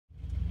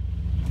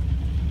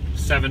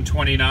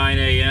7:29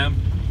 a.m.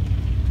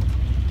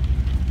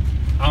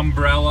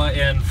 Umbrella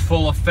in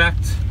full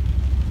effect.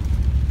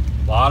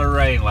 A lot of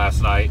rain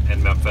last night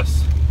in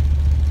Memphis.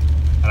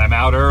 And I'm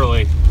out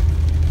early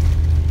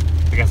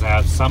because I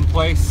have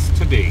someplace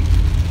to be.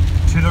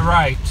 To the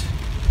right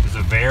is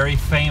a very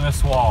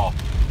famous wall.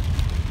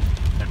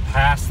 And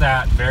past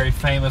that very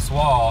famous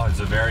wall is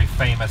a very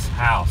famous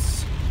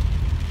house.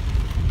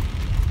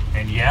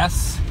 And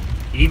yes,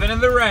 even in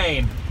the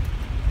rain,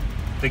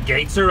 the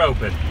gates are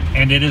open.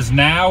 And it is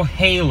now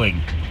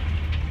hailing.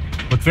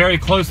 Look very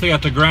closely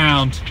at the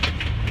ground.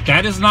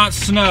 That is not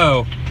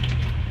snow.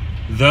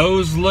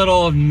 Those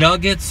little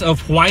nuggets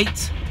of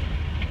white,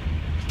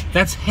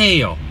 that's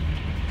hail.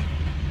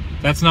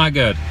 That's not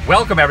good.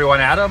 Welcome everyone,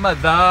 Adam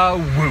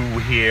the Woo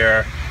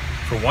here.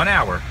 For 1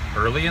 hour,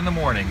 early in the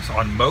mornings,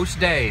 on most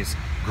days,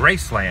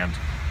 Graceland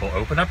will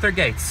open up their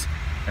gates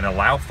and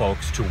allow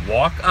folks to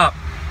walk up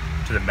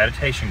to the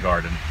meditation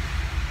garden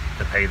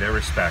to pay their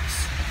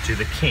respects to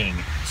the king.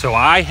 So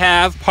I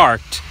have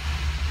parked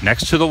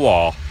next to the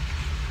wall,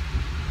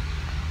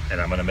 and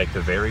I'm gonna make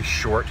the very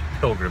short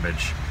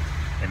pilgrimage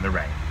in the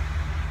rain.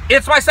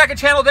 It's my second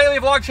channel, daily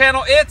vlog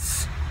channel.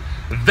 It's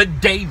The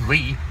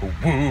Daily Woo.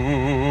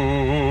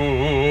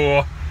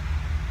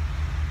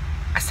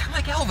 I sound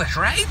like Elvis,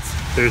 right?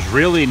 There's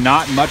really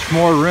not much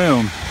more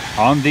room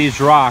on these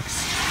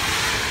rocks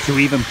to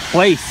even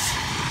place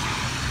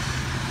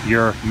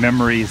your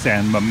memories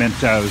and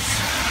mementos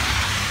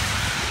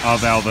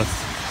of Elvis.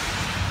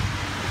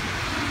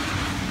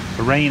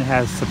 The rain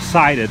has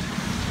subsided,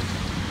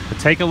 but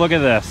take a look at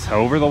this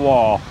over the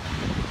wall.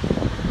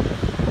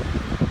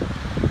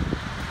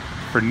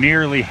 For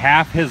nearly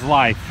half his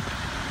life,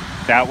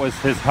 that was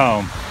his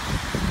home.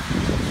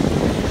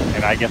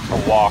 And I get to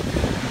walk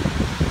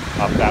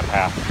up that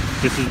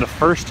path. This is the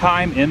first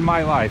time in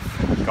my life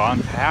I've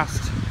gone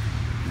past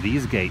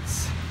these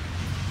gates.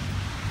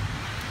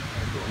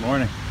 Good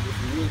morning.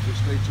 If you would, just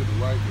stay to the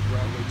right, the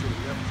driveway to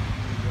the left.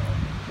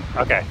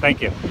 Okay,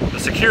 thank you. The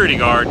security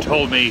guard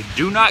told me,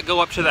 do not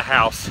go up to the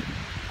house,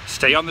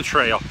 stay on the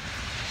trail,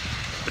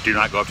 but do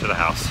not go up to the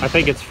house. I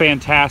think it's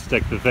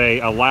fantastic that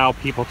they allow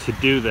people to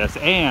do this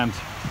and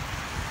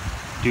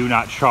do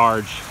not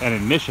charge an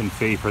admission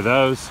fee for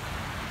those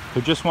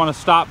who just want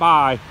to stop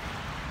by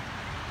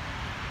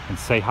and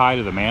say hi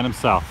to the man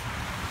himself.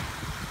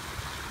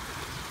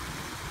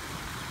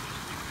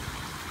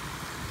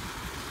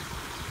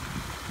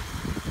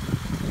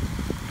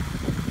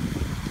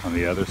 On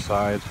the other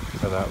side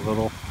of that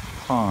little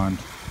pond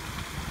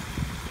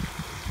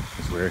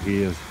is where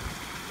he is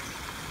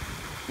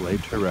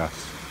laid to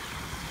rest.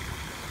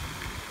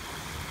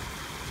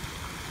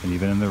 And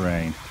even in the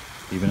rain,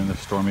 even in the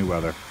stormy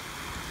weather,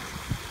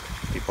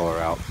 people are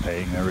out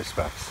paying their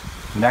respects.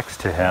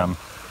 Next to him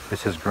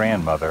is his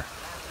grandmother,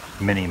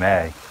 Minnie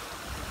Mae.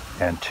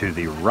 And to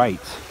the right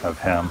of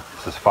him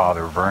is his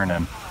father,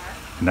 Vernon.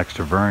 And next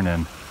to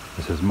Vernon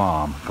is his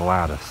mom,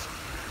 Gladys.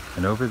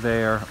 And over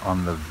there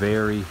on the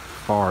very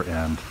far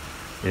end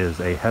is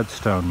a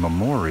headstone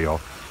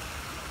memorial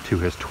to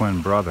his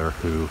twin brother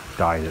who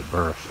died at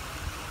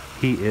birth.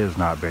 He is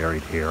not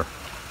buried here.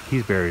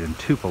 He's buried in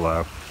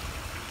Tupelo,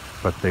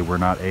 but they were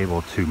not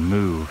able to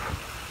move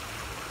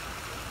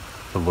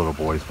the little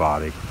boy's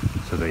body,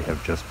 so they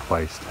have just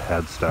placed a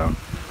headstone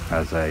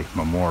as a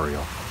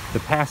memorial. The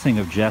passing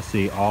of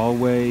Jesse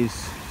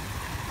always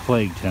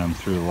plagued him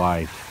through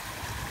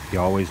life. He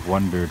always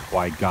wondered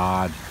why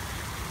God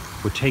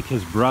would take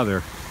his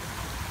brother,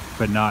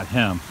 but not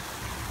him.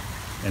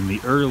 And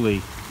the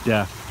early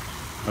death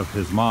of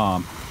his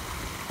mom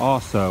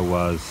also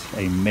was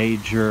a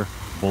major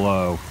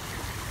blow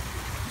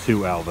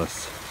to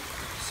Elvis.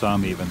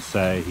 Some even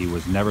say he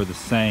was never the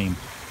same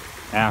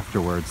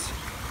afterwards,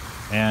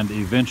 and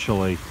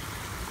eventually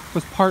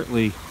was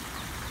partly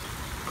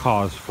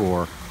cause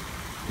for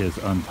his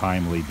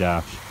untimely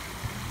death.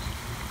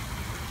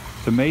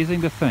 It's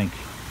amazing to think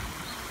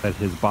that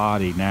his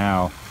body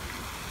now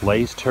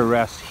lays to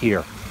rest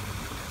here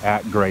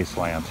at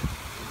Graceland,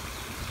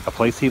 a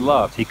place he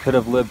loved. He could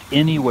have lived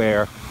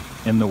anywhere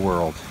in the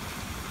world,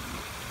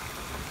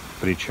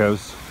 but he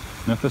chose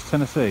Memphis,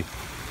 Tennessee.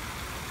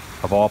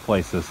 Of all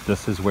places,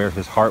 this is where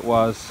his heart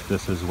was,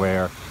 this is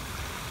where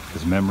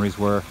his memories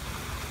were,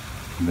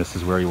 and this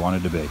is where he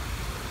wanted to be.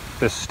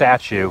 This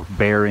statue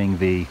bearing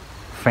the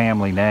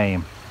family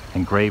name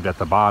engraved at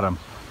the bottom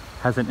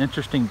has an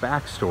interesting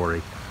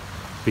backstory,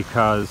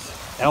 because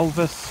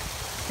Elvis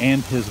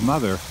and his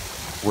mother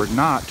were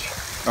not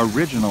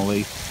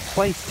originally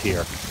placed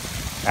here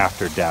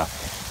after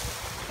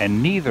death,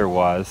 and neither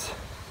was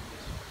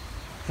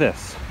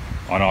this.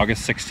 On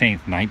August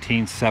 16th,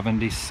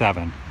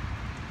 1977,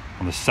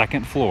 on the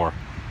second floor,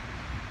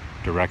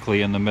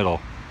 directly in the middle,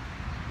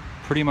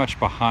 pretty much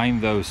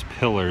behind those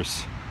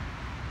pillars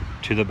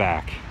to the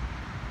back,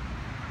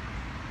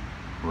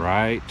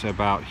 right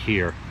about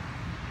here,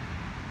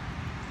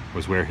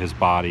 was where his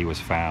body was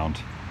found.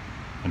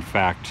 In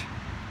fact,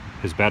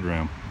 his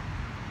bedroom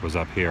was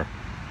up here.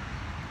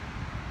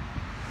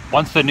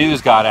 Once the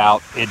news got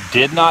out, it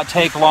did not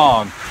take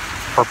long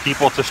for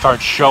people to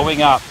start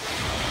showing up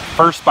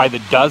first by the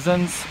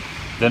dozens,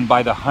 then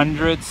by the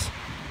hundreds,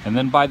 and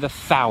then by the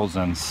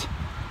thousands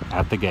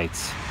at the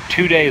gates.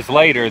 2 days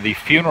later, the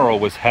funeral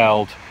was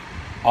held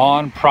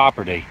on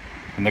property,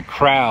 and the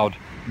crowd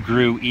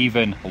grew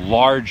even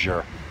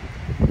larger.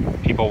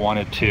 People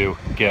wanted to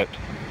get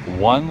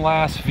one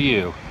last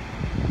view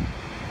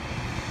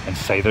and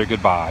say their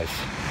goodbyes.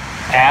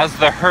 As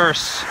the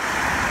hearse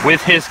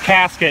with his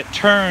casket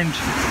turned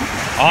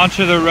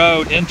onto the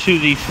road into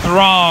the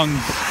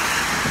throngs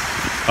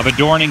of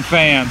adorning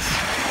fans,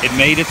 it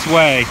made its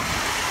way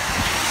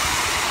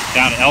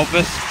down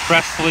Elvis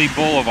Presley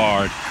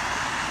Boulevard.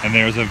 And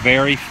there's a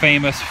very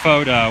famous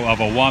photo of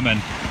a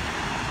woman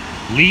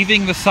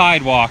leaving the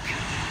sidewalk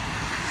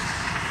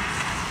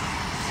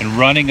and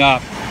running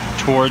up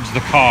towards the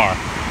car.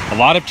 A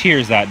lot of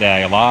tears that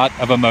day, a lot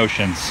of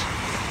emotions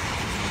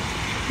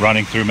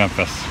running through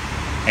Memphis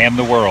and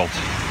the world.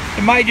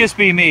 It might just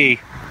be me,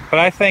 but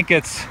I think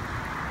it's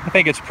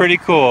pretty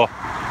cool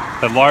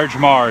that Large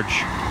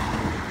Marge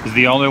is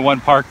the only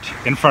one parked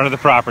in front of the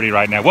property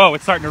right now. Whoa,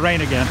 it's starting to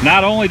rain again.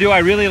 Not only do I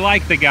really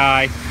like the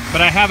guy, but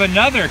I have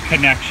another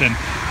connection.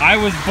 I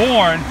was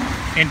born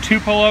in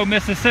Tupelo,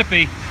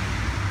 Mississippi,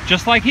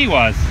 just like he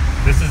was.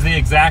 This is the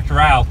exact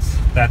route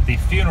that the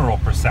funeral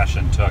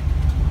procession took.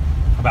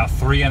 About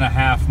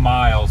 3.5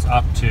 miles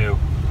up to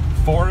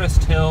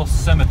Forest Hill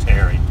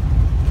Cemetery,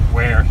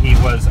 where he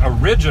was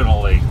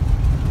originally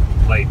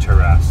laid to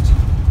rest.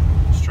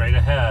 Straight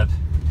ahead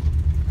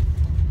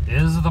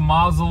is the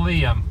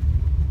mausoleum.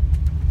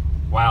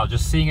 Wow,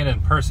 just seeing it in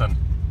person,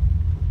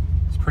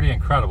 it's pretty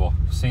incredible.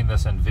 I've seen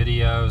this in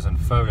videos and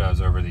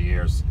photos over the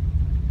years.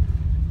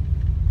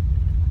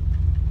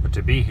 But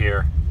to be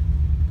here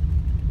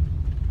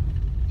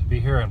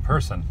in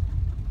person,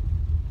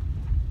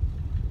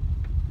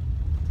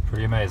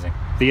 pretty amazing.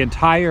 The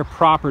entire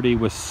property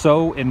was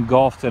so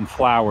engulfed in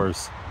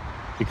flowers,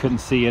 you couldn't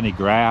see any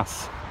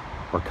grass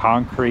or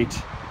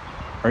concrete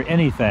or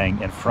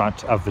anything in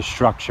front of the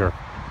structure.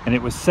 And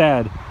it was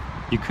said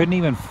you couldn't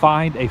even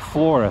find a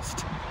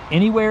florist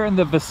anywhere in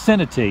the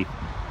vicinity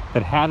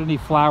that had any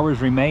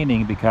flowers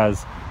remaining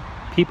because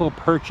people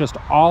purchased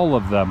all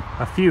of them.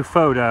 A few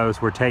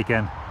photos were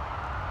taken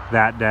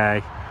that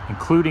day,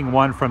 including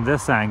one from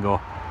this angle.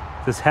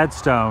 This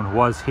headstone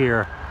was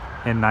here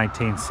in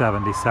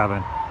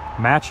 1977,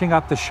 matching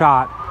up the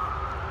shot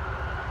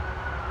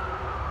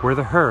where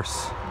the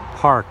hearse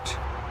parked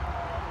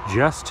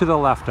just to the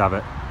left of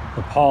it.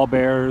 The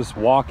pallbearers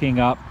walking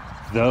up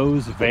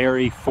those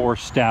very 4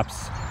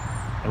 steps.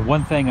 And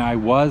one thing I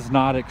was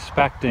not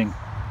expecting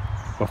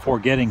before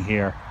getting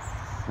here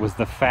was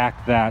the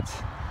fact that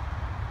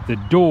the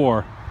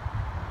door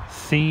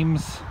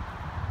seems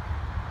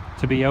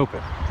to be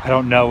open. I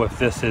don't know if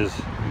this is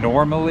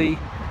normally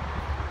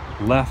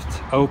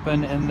left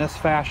open in this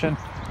fashion.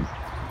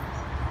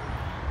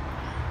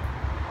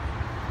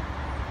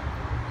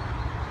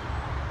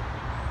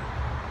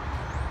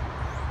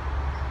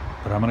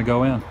 But I'm gonna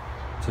go in.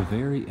 It's a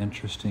very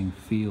interesting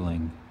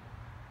feeling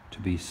to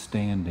be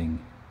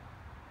standing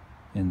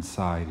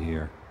inside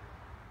here.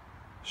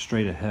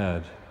 Straight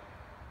ahead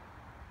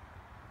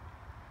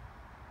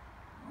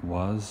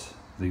was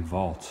the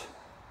vault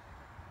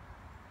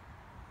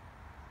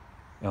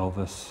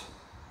Elvis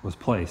was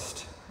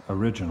placed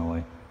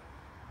originally,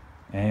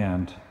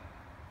 and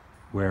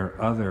where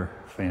other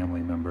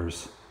family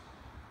members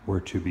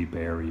were to be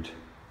buried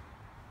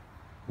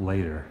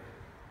later.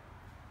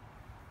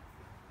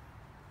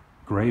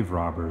 Grave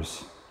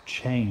robbers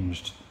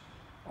changed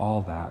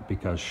all that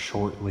because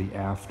shortly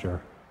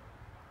after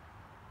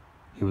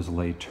he was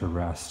laid to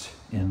rest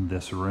in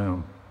this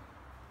room,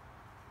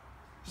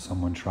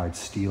 someone tried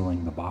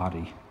stealing the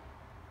body.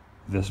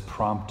 This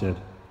prompted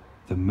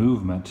the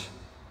movement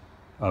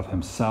of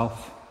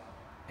himself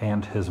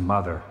and his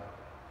mother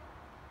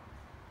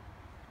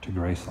to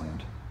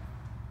Graceland.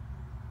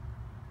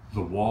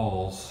 The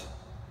walls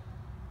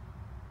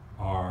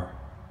are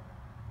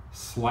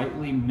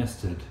slightly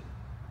misted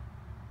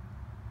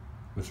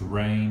with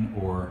rain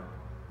or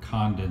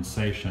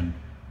condensation,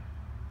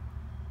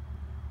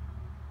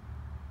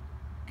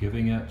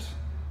 giving it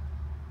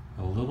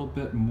a little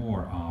bit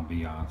more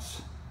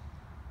ambiance.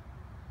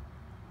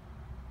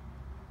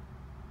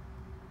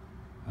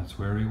 That's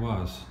where he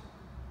was.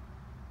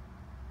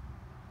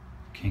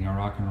 King of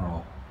rock and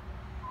roll.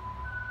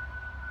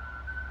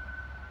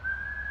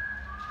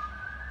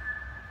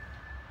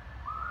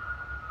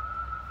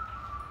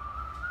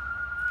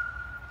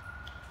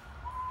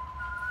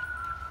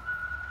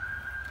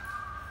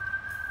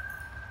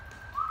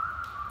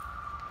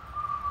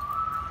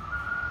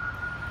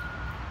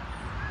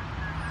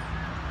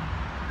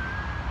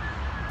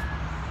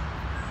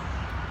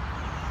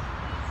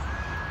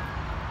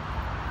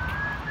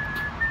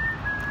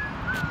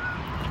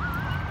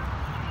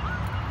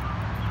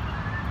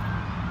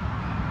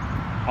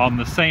 On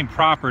the same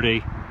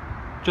property,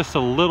 just a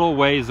little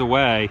ways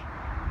away,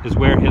 is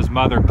where his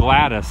mother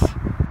Gladys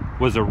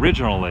was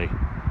originally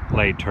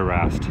laid to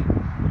rest.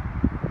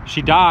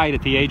 She died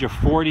at the age of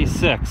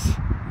 46,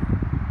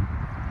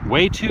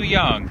 way too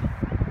young,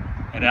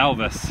 and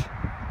Elvis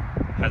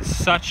had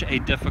such a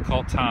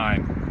difficult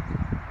time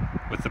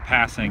with the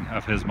passing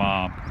of his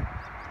mom.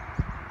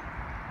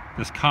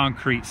 This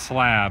concrete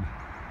slab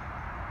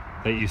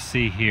that you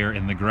see here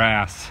in the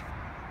grass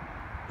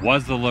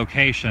was the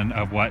location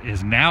of what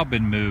has now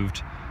been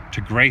moved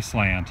to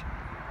Graceland,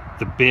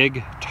 the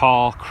big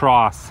tall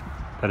cross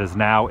that is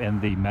now in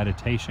the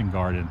meditation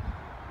garden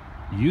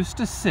used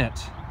to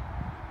sit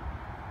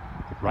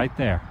right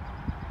there,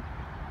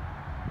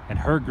 and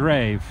her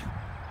grave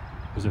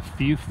was a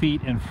few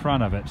feet in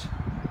front of it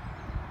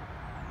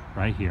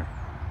right here.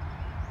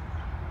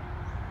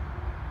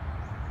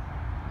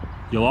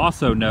 You'll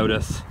also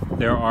notice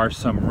there are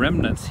some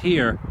remnants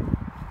here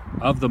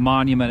of the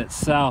monument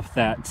itself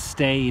that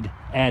stayed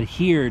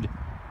adhered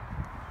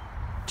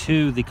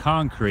to the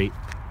concrete.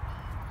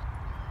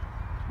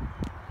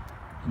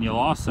 And you'll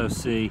also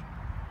see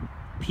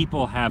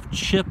people have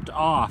chipped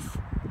off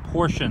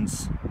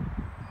portions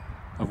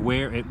of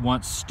where it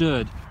once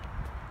stood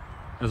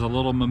as a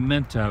little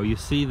memento. You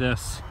see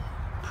this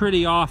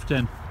pretty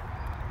often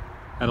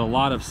at a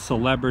lot of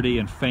celebrity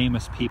and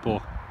famous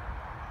people.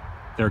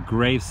 Their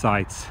grave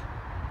sites,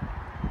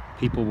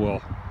 people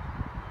will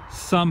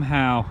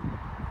somehow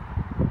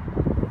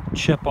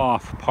chip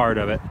off part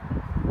of it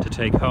to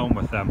take home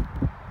with them.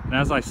 And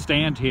as I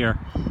stand here,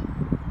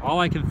 all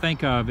I can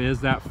think of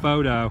is that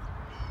photo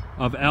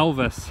of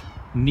Elvis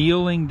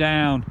kneeling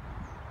down,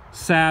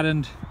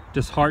 saddened,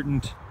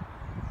 disheartened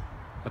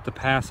at the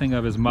passing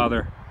of his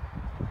mother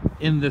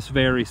in this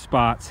very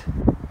spot.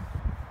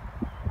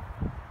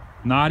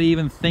 Not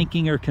even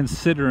thinking or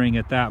considering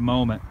at that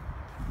moment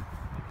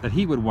that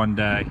he would one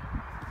day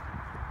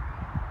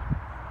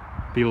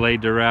be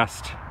laid to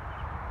rest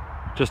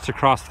just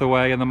across the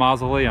way in the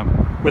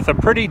mausoleum. With a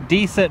pretty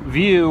decent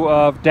view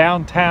of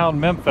downtown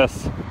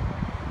Memphis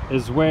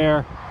is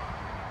where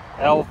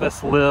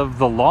Elvis lived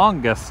the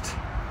longest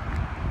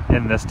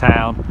in this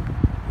town,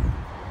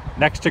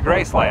 next to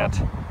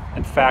Graceland.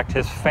 In fact,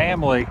 his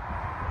family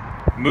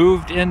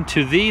moved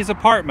into these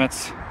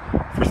apartments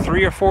for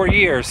 3 or 4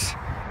 years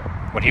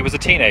when he was a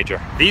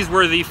teenager. These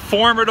were the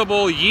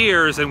formidable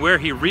years and where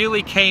he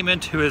really came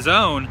into his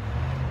own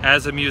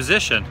as a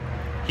musician.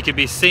 He could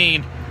be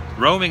seen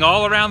roaming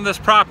all around this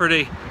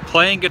property,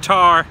 playing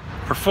guitar,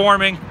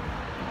 performing,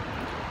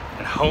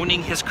 and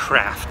honing his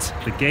craft.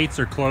 The gates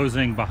are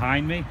closing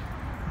behind me,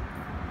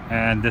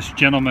 and this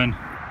gentleman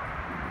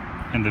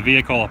in the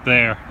vehicle up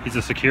there, he's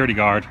a security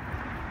guard.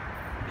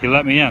 He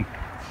let me in.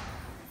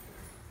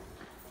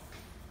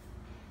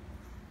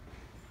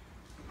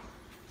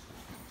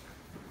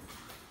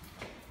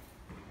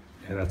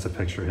 Yeah, that's a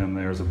picture of him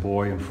there as a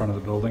boy in front of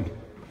the building.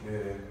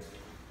 Yeah.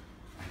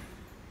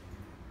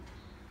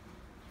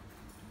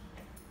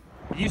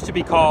 It used to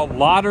be called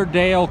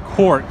Lauderdale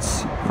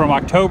Courts from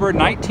October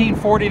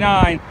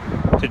 1949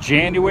 to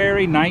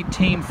January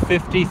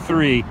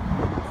 1953.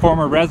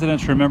 Former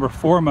residents remember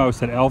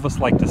foremost that Elvis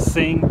liked to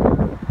sing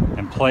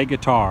and play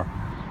guitar.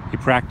 He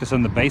practiced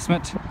in the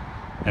basement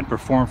and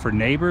performed for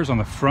neighbors on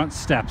the front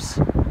steps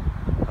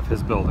of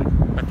his building.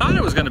 I thought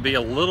it was going to be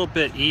a little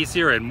bit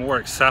easier and more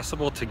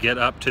accessible to get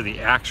up to the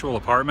actual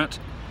apartment.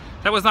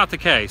 That was not the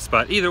case,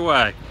 but either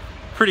way,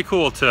 pretty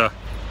cool to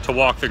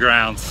walk the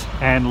grounds.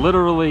 And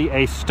literally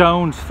a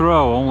stone's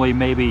throw, only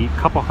maybe a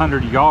couple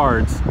hundred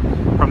yards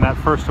from that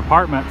first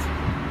apartment,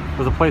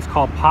 was a place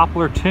called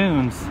Poplar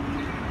Tunes,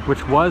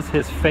 which was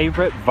his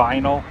favorite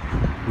vinyl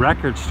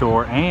record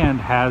store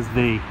and has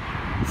the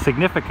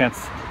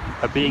significance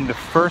of being the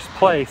first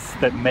place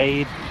that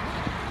made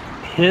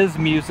his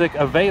music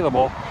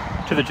available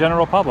to the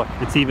general public.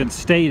 It's even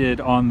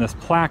stated on this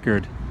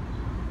placard,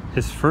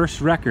 his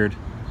first record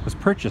was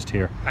purchased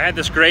here. I had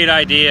this great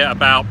idea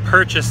about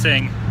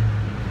purchasing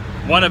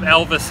one of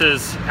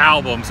Elvis's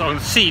albums, on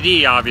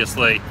CD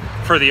obviously,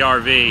 for the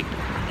RV,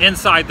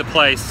 inside the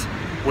place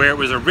where it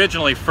was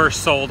originally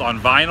first sold on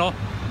vinyl.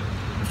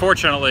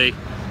 Unfortunately,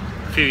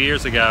 a few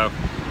years ago,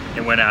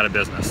 it went out of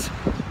business.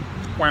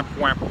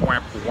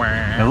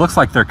 It looks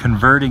like they're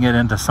converting it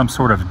into some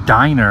sort of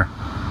diner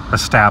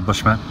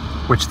establishment,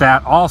 which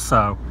that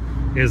also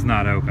is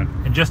not open.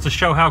 And just to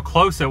show how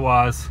close it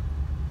was,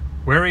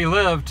 where he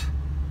lived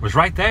was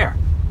right there.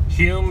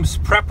 Hume's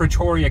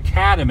Preparatory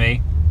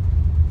Academy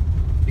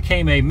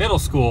became a middle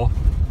school,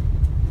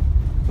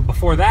 but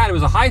before that it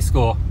was a high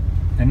school.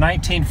 In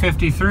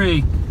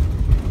 1953,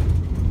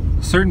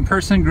 a certain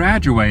person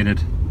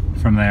graduated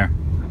from there.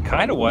 I'm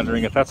kind of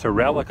wondering if that's a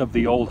relic of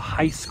the old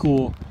high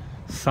school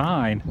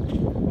sign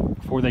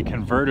before they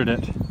converted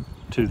it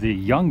to the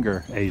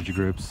younger age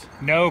groups.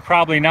 No,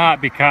 probably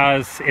not,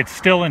 because it's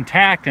still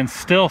intact and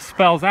still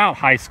spells out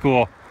high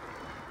school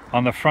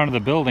on the front of the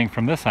building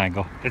from this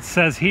angle. It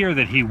says here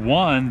that he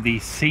won the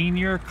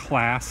senior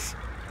class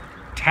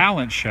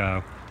talent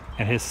show,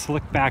 and his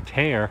slick-backed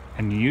hair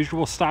and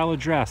unusual style of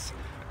dress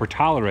were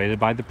tolerated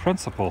by the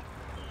principal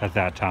at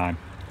that time.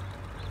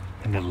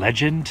 And the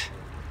legend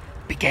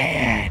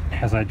began.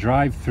 As I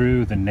drive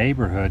through the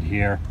neighborhood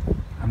here,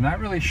 I'm not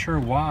really sure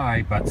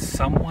why, but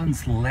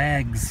someone's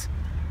legs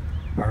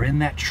are in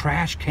that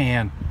trash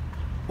can.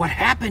 What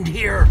happened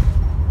here?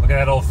 Look at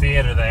that old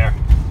theater there.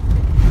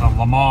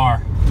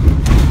 Lamar.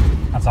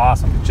 That's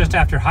awesome. Just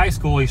after high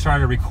school, he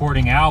started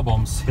recording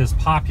albums. His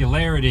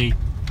popularity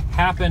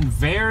happened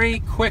very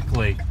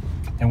quickly.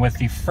 And with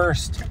the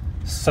first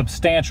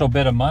substantial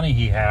bit of money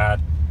he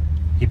had,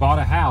 he bought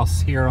a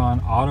house here on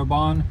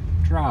Audubon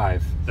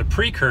Drive, the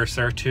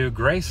precursor to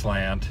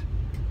Graceland,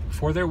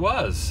 before there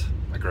was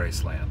a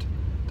Graceland.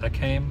 That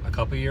came a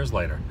couple years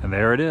later. And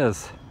there it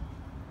is,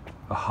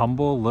 a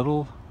humble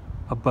little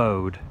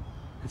abode.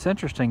 It's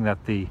interesting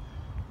that the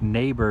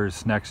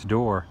neighbors next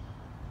door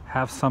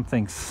have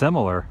something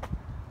similar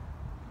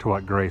to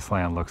what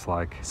Graceland looks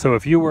like. So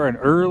if you were an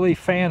early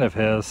fan of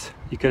his,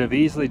 you could have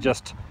easily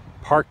just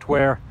parked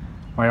where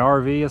my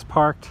RV is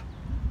parked,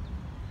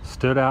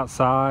 stood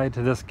outside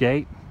to this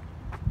gate,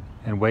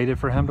 and waited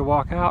for him to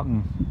walk out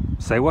and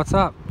say what's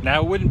up.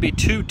 Now, it wouldn't be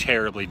too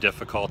terribly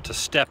difficult to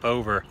step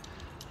over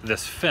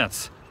this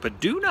fence,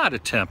 but do not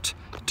attempt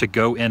to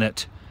go in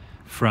it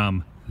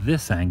from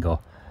this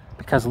angle,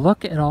 because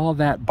look at all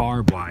that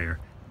barbed wire.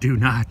 Do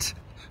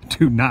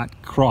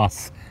not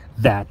cross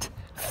that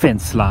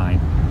fence line.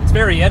 It's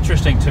very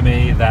interesting to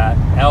me that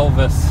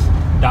Elvis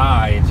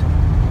died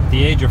at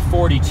the age of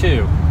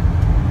 42.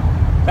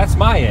 That's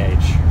my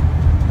age.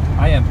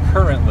 I am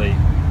currently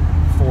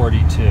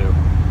 42.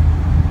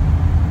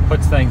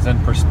 Puts things in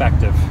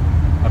perspective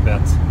a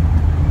bit.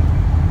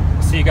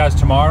 See you guys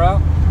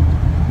tomorrow.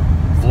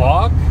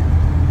 Vlog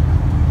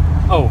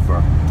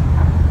over.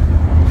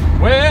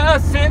 Well,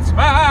 since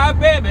my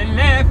baby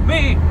left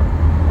me,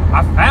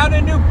 I found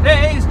a new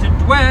place to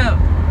dwell.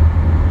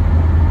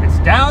 It's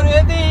down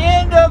at the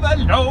end of a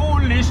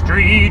lonely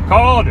street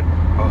called a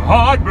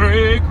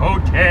Heartbreak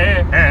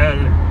Hotel.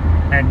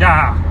 And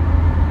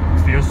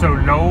I feel so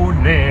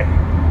lonely.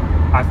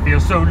 I feel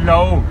so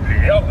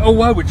lonely.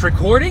 Oh, it's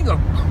recording? Oh,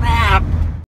 crap.